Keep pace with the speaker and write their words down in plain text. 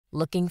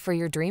Looking for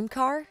your dream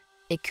car?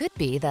 It could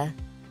be the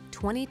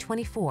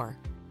 2024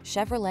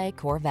 Chevrolet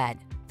Corvette.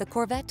 The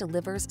Corvette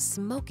delivers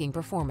smoking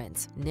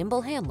performance,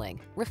 nimble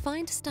handling,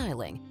 refined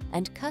styling,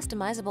 and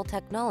customizable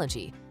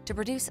technology to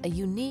produce a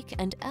unique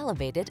and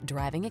elevated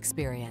driving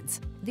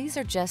experience. These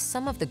are just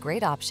some of the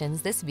great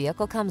options this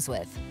vehicle comes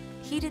with: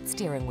 heated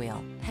steering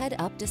wheel,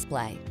 head-up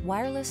display,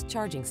 wireless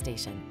charging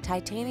station,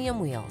 titanium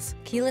wheels,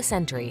 keyless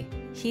entry,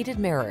 heated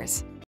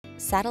mirrors,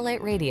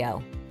 satellite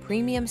radio,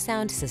 premium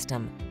sound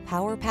system,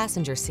 power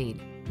passenger seat,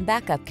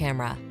 backup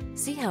camera.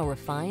 See how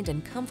refined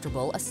and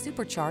comfortable a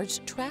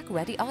supercharged,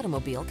 track-ready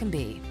automobile can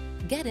be.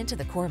 Get into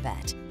the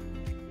Corvette,